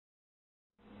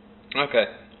Okay,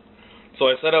 so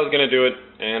I said I was going to do it,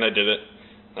 and I did it.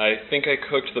 I think I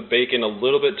cooked the bacon a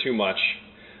little bit too much,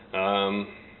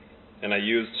 and I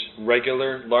used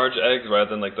regular large eggs rather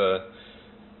than like the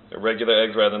regular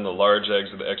eggs rather than the large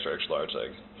eggs or the extra large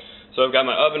eggs. So I've got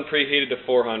my oven preheated to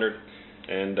 400,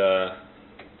 and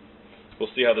we'll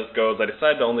see how this goes. I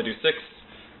decided to only do 6.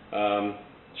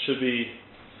 Should be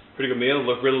a pretty good meal.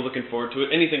 Really looking forward to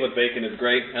it. Anything with bacon is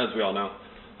great, as we all know.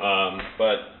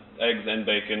 But eggs and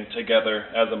bacon together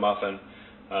as a muffin.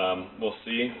 We'll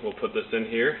see. We'll put this in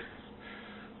here.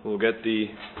 We'll get the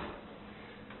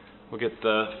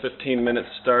 15 minutes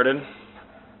started.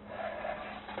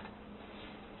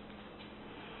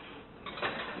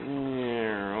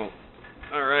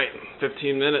 All right,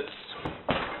 15 minutes.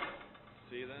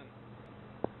 See you then.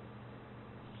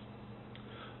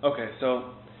 Okay,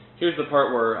 so here's the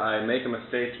part where I make a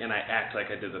mistake and I act like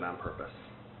I did it on purpose.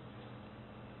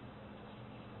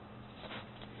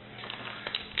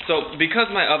 So because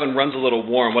my oven runs a little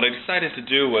warm, what I decided to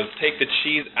do was take the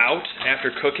cheese out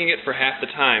after cooking it for half the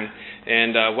time.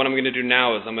 And what I'm going to do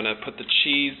now is I'm going to put the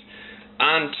cheese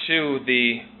onto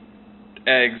the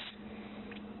eggs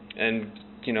and,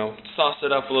 you know, sauce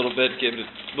it up a little bit, give it a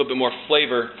little bit more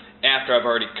flavor after I've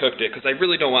already cooked it. Because I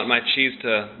really don't want my cheese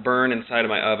to burn inside of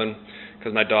my oven,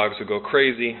 because my dogs would go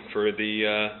crazy for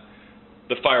the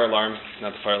fire alarm,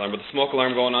 not the fire alarm, but the smoke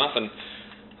alarm going off. And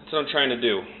that's what I'm trying to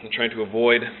do. I'm trying to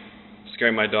avoid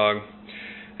scaring my dog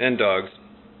and dogs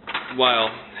while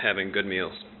having good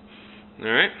meals.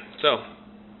 Alright, so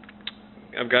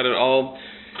I've got it all,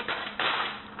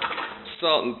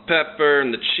 salt and pepper,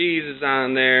 and the cheese is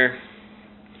on there.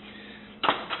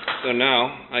 So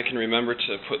now I can remember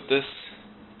to put this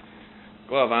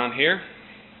glove on here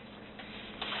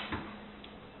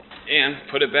and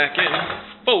put it back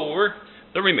in for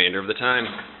the remainder of the time.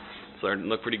 Starting to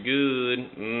look pretty good.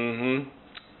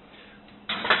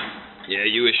 Yeah,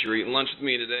 you wish you were eating lunch with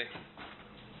me today.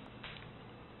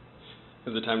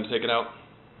 Is it time to take it out?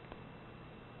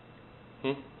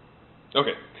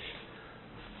 Okay.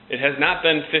 It has not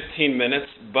been 15 minutes,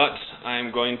 but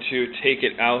I'm going to take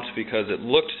it out because it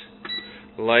looked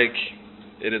like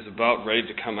it is about ready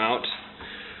to come out.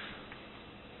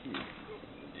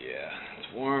 Yeah,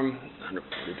 it's warm,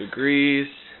 140 degrees.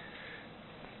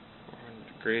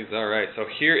 Alright, so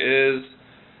here is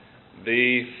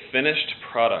the finished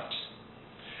product.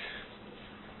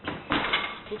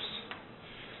 Oops.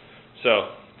 So,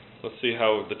 let's see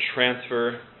how the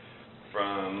transfer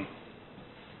from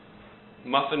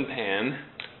muffin pan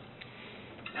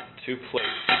to plate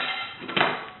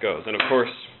goes. And of course,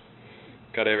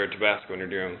 gotta have your Tabasco when you're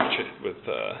doing with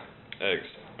eggs.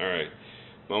 Alright,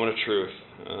 moment of truth.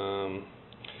 I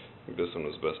think this one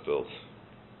was best built.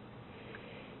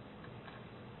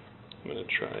 I'm going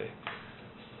to try.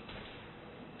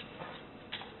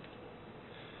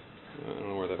 I don't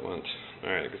know where that went.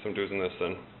 Alright, I guess I'm doing this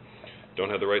then.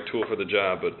 Don't have the right tool for the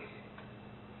job, but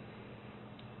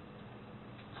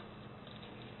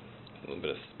a little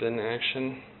bit of spin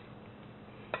action.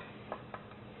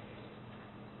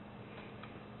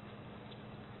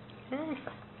 Oh,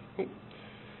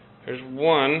 there's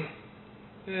one.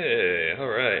 Hey,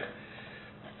 alright.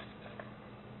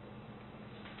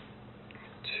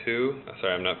 2.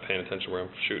 Sorry, I'm not paying attention where I'm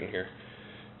shooting here.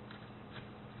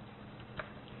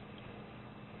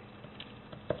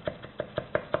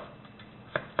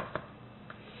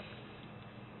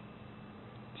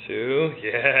 2.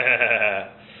 Yeah.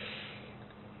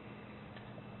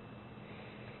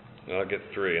 I'll get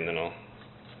 3 and then I'll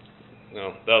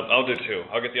do 2.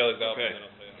 I'll get the others out. Okay.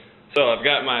 So I've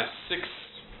got my 6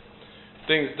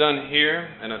 things done here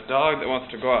and a dog that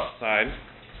wants to go outside.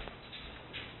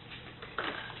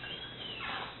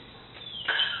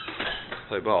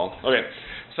 Play ball. Okay,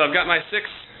 so I've got my 6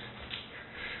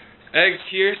 eggs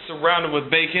here surrounded with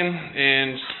bacon,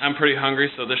 and I'm pretty hungry,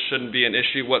 so this shouldn't be an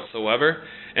issue whatsoever.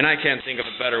 And I can't think of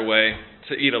a better way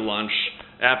to eat a lunch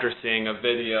after seeing a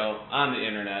video on the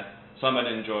internet. So I'm going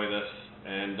to enjoy this,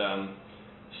 and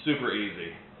super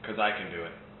easy, because I can do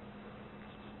it.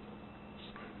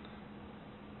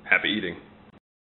 Happy eating.